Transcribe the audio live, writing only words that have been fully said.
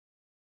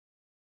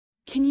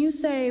Can you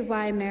say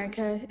why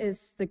America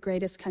is the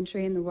greatest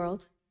country in the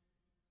world?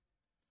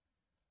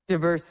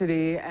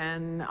 Diversity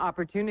and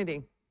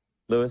opportunity.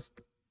 Lewis?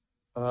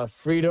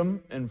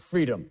 Freedom and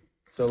freedom.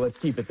 So let's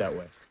keep it that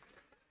way.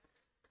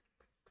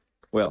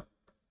 Will?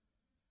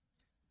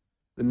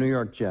 The New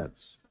York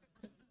Jets.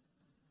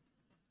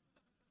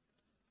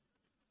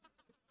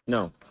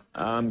 No,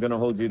 I'm going to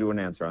hold you to an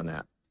answer on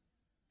that.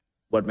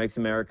 What makes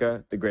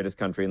America the greatest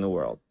country in the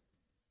world?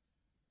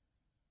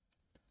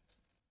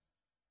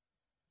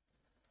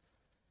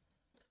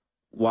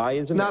 Why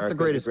is America Not the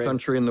greatest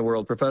country in the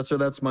world, Professor.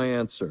 That's my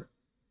answer.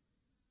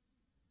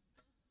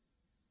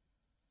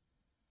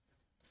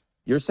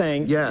 You're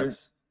saying...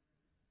 Yes.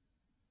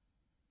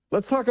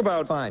 Let's talk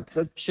about... Fine.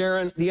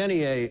 Sharon, the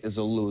NEA is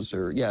a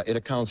loser. Yeah, it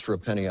accounts for a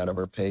penny out of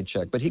our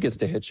paycheck, but he gets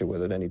to hit you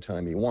with it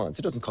anytime he wants.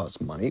 It doesn't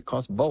cost money. It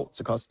costs votes.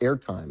 It costs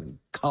airtime and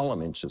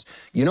column inches.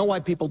 You know why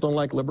people don't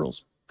like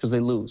liberals? Because they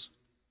lose.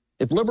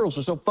 If liberals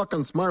are so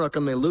fucking smart, how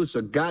come they lose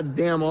so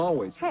goddamn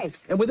always? Hey,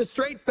 and with a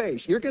straight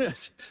face, you're going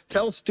to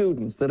tell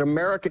students that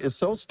America is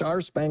so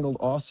star-spangled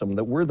awesome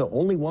that we're the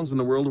only ones in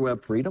the world who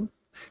have freedom?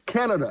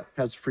 Canada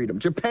has freedom.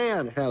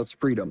 Japan has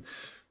freedom.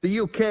 The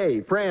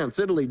UK, France,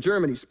 Italy,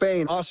 Germany,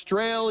 Spain,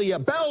 Australia,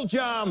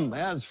 Belgium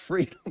has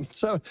freedom.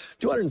 So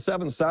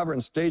 207 sovereign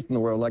states in the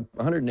world, like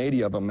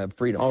 180 of them have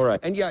freedom. All right.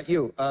 And yeah,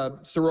 you,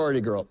 sorority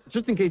girl,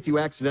 just in case you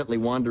accidentally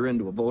wander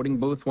into a voting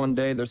booth one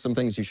day, there's some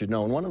things you should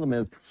know. And one of them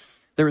is,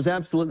 there is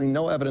absolutely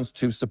no evidence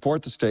to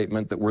support the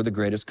statement that we're the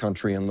greatest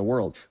country in the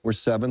world. We're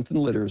 7th in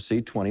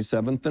literacy,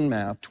 27th in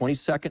math,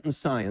 22nd in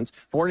science,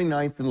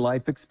 49th in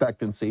life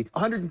expectancy,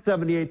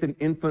 178th in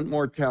infant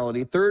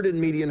mortality, 3rd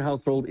in median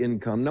household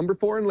income, number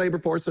 4 in labor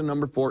force, and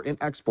number 4 in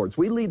exports.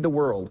 We lead the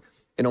world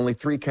in only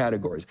 3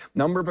 categories: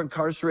 number of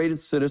incarcerated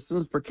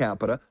citizens per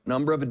capita,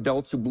 number of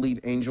adults who believe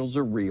angels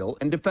are real,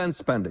 and defense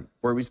spending,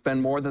 where we spend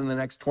more than the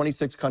next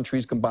 26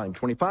 countries combined,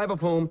 25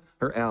 of whom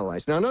are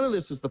allies. Now, none of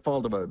this is the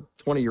fault of a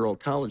 20-year-old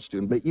college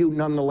student, but you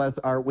nonetheless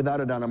are, without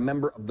a doubt, a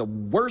member of the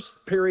worst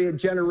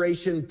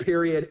generation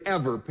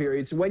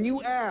ever. So when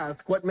you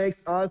ask what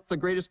makes us the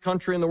greatest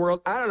country in the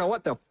world, I don't know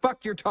what the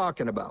fuck you're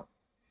talking about.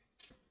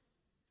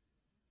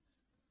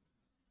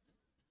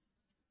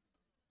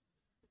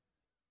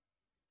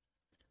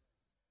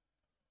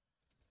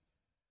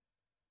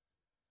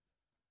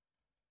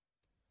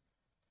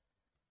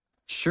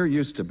 Sure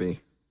used to be.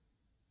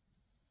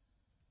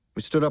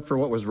 We stood up for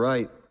what was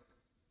right.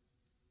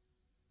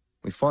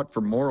 We fought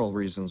for moral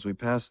reasons. We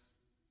passed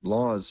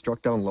laws,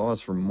 struck down laws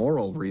for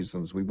moral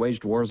reasons. We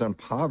waged wars on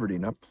poverty,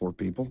 not poor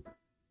people.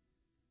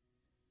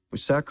 We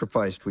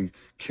sacrificed. We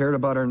cared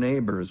about our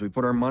neighbors. We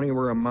put our money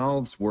where our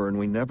mouths were, and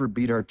we never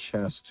beat our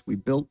chest. We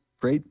built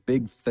great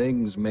big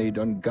things, made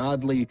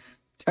ungodly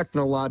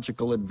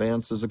technological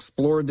advances,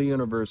 explored the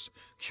universe,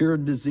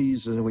 cured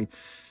diseases, and we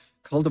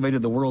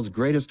cultivated the world's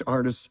greatest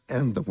artists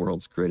and the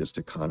world's greatest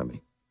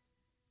economy.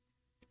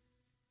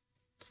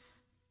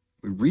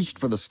 We reached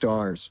for the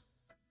stars,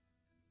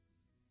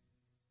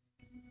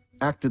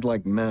 acted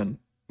like men.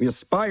 We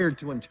aspired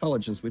to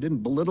intelligence. We didn't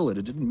belittle it.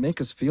 It didn't make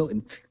us feel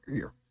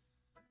inferior.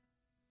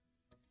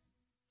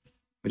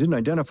 We didn't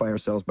identify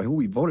ourselves by who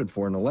we voted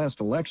for in the last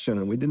election,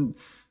 and we didn't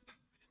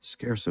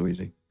scare so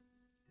easy.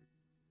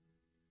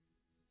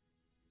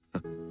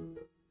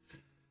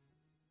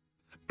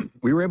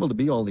 We were able to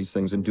be all these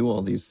things and do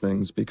all these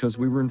things because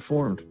we were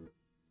informed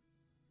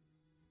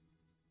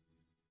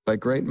by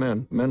great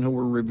men, men who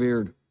were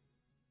revered.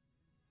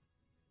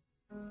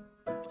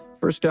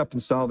 First step in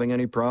solving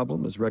any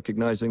problem is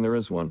recognizing there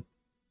is one.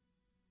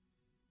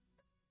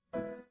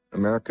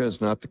 America is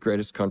not the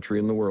greatest country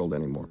in the world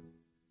anymore.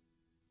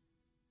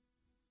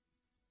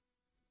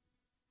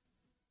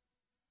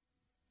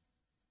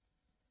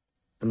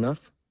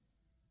 Enough?